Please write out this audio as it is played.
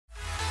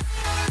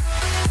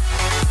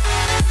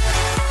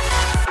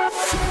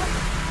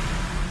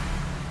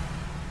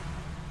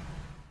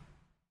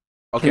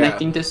Okay.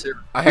 Connecting to server.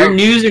 Your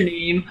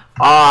username.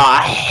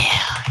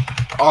 Hell.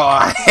 Oh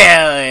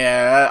hell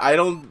yeah! I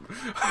don't.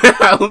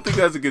 I don't think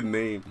that's a good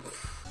name.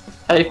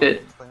 Type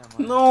it.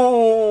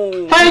 No.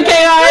 Hey,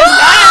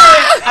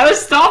 K.I. I was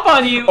stop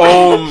on you.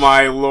 Oh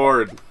my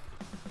lord.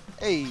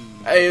 Hey.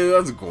 Hey,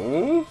 let's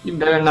go. You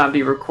better not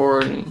be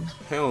recording.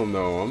 Hell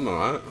no, I'm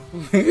not.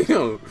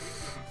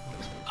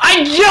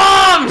 I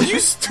jumped. You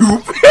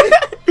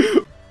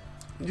stupid.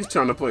 I'm just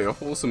trying to play a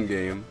wholesome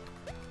game.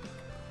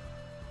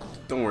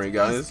 Don't worry,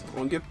 guys.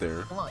 I'll get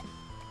there. Come on.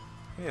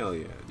 Hell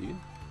yeah, dude.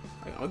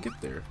 I'll get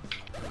there.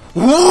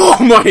 Oh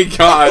my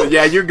god!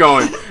 Yeah, you're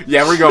going.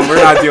 Yeah, we're going.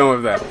 We're not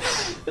dealing with that.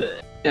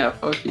 Yeah,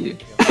 fuck you.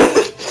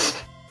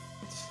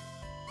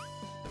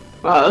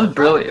 Wow, that was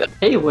brilliant.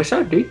 Hey, what's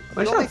up, dude?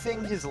 What's The only up?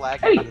 thing his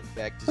lagging Hey.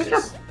 effect is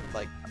just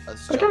like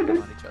us jumping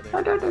on each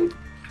other.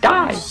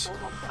 Die!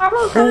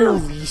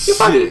 Holy You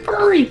fucking shit!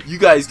 furry! You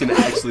guys can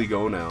actually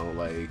go now.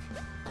 Like.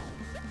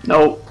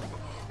 Nope.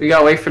 We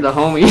gotta wait for the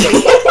homie.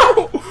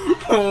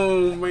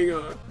 Oh my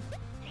god.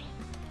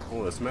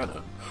 Oh, that's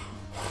meta.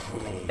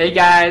 Hey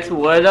guys,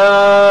 what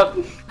up?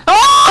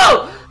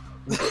 Oh!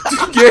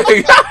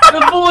 Gay.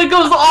 The bullet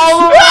goes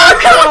all the way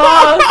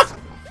across!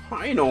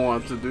 I know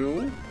what to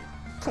do.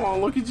 Oh,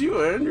 look at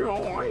you, Andrew.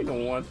 Oh, I know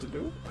what to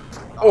do.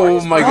 Oh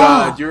my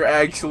god, you're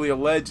actually a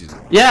legend.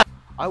 Yeah.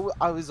 I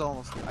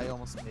almost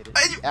made it.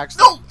 Andrew,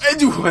 Actually, no!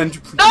 Andrew,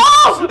 please.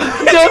 No!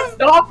 Just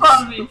stop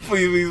on me!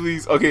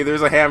 Please. Okay,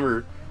 there's a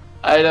hammer.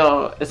 I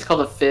know, it's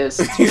called a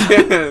fist.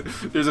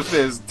 There's a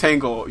fist.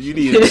 Tangle, you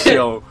need to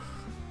chill.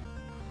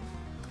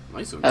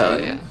 Nice one, Oh,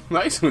 Tangle. yeah.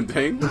 Nice one,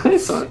 Tangle.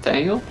 It's not a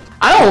tangle.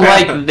 I don't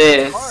like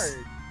this.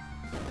 hard.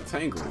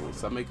 Tangle,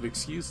 stop making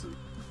excuses.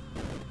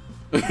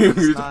 It's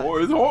It's not.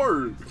 hard. It's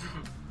hard.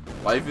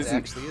 Life It isn't.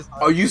 actually is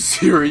hard. Are you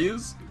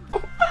serious?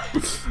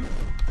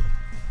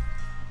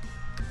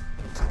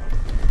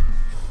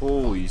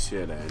 Holy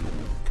shit, Andrew.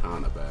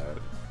 Kinda bad.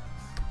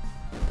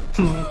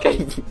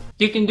 Okay.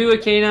 You can do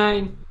it,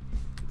 K9.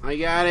 I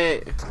got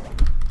it.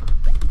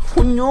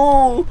 Oh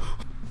no!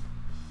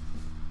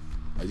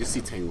 I just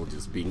see Tangle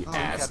just being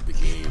ass at the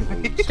game.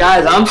 Holy shit.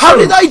 Guys, I'm How so,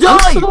 did I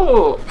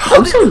die?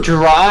 I'm so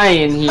dry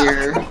in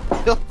here.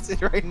 Feels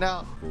it right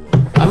now.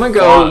 I'm gonna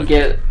go Fuck.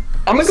 get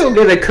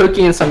a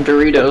cookie and some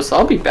Doritos.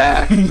 I'll be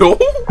back. No!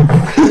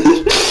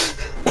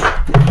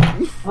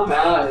 I'm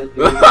out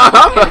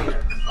of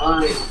here.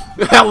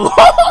 Hello!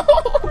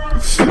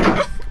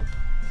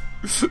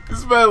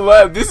 This man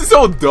left. This is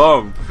so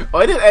dumb.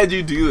 Why did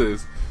Andrew do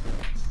this?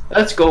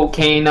 Let's go,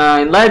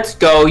 K9. Let's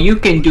go. You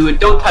can do it.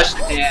 Don't touch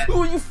the hand.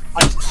 Are you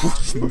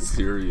fucking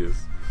serious?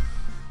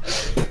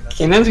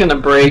 K9's gonna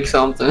break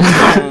something.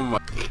 Oh my.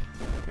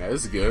 Yeah,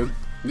 this is good.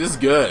 This is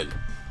good.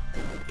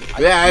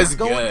 Yeah, it's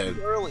Going good.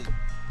 too early.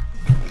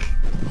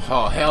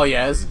 Oh, hell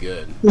yeah, this is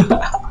good.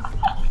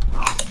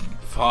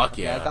 Fuck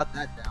Yeah, I yeah. got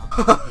that down.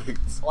 Oh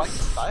I like the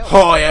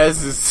style. yeah,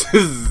 this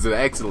is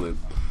excellent.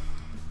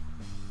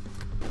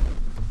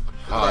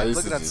 Oh, this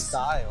Look at is that just,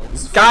 style.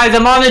 this is Guys,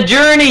 I'm on a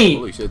journey.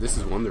 holy shit, this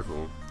is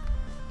wonderful.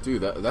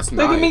 Dude, that's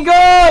Look nice. at me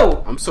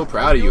go. I'm so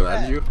proud of you, do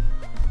that. Andrew.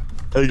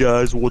 Hey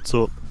guys, what's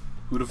up?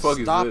 Who the fuck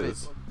Stop is it.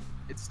 this?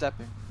 It's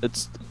stepping.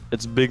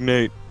 It's Big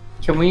Nate.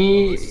 Can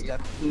we It's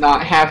stepping.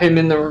 not have him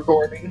in the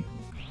recording?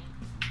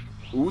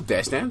 Ooh,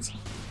 dash dance?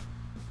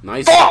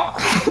 Nice.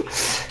 Fuck!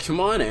 Come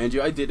on,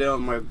 Andrew, I did it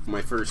on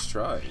my first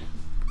try.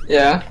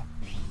 Yeah,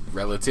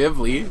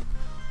 Relatively.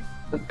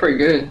 that's pretty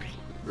good.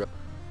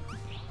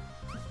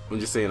 I'm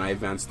just saying I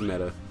advanced the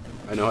meta.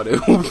 I know how to.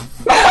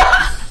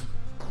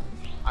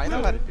 I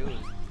know how to do it.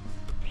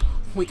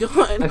 Oh my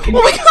god! I think-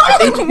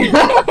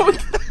 Oh my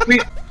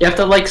god! You have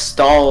to like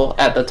stall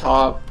at the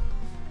top.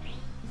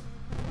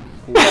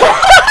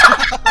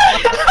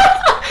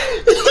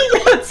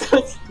 That's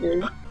so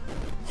scary. Oh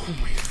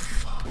my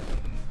fuck!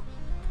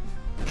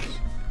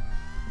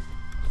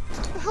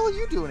 What the hell are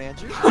you doing,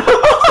 Andrew?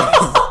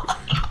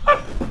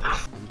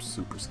 I'm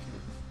super scared.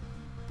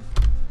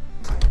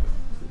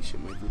 Holy shit,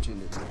 my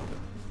virginity.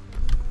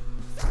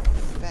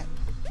 Back.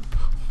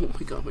 Oh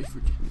my god, my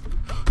virginity.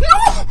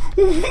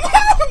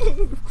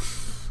 No!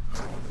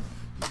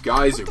 You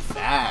guys are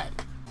bad.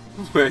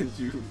 Man,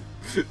 you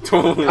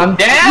don't. I'm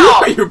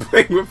down. You're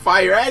playing with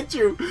fire, aren't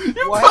you?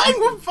 You're What? playing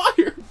with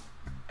fire.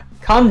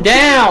 Calm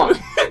down.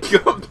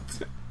 Come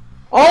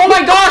Oh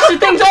my gosh, the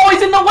thing's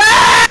always in the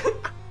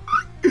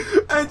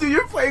way. Andrew,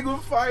 you're playing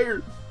with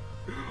fire.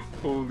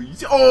 Holy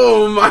shit.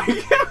 Oh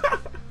my god.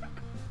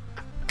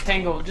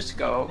 Tangle, just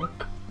go.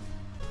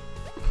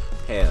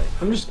 Hell.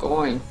 I'm just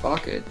going.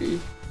 Fuck it,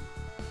 dude.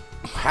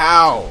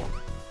 How?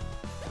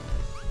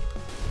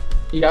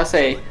 You gotta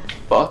say,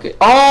 fuck it.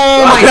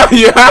 Oh my god.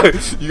 Yeah,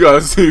 you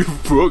gotta say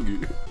fuck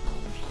it.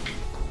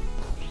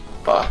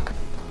 Fuck.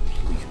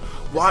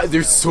 Why?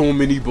 There's so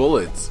many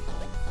bullets.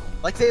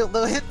 Like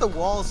they'll hit the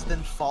walls and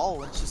then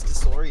fall. It's just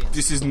disorienting.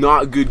 This is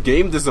not good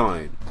game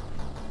design.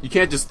 You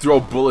can't just throw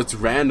bullets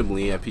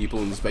randomly at people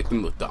and expect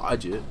them to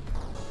dodge it.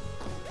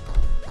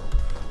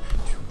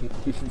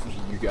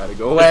 You gotta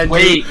go. Andrew.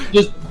 Wait,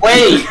 just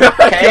wait,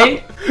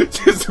 okay?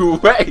 Just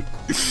wait.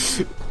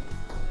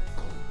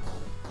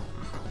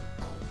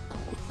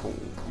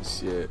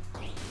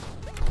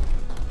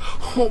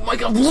 Oh my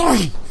god,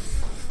 why?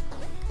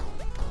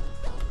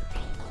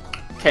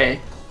 Okay.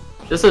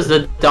 This is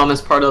the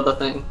dumbest part of the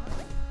thing.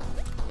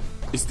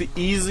 It's the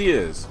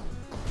easiest.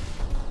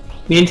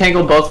 Me and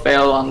Tangle both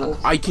fail on this.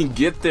 I can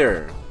get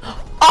there.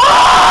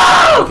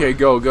 Oh! Okay,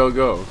 go, go,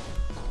 go.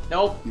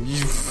 Nope.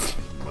 You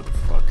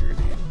motherfucker,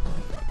 dude.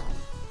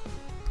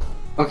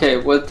 Okay,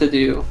 what to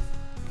do?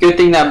 Good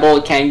thing that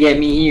bullet can't get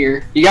me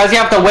here. You guys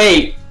have to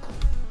wait.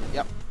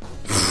 Yep.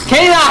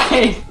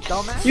 K9!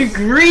 Dumbass. You're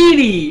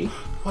greedy!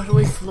 Why do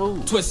I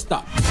float? Twist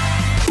up.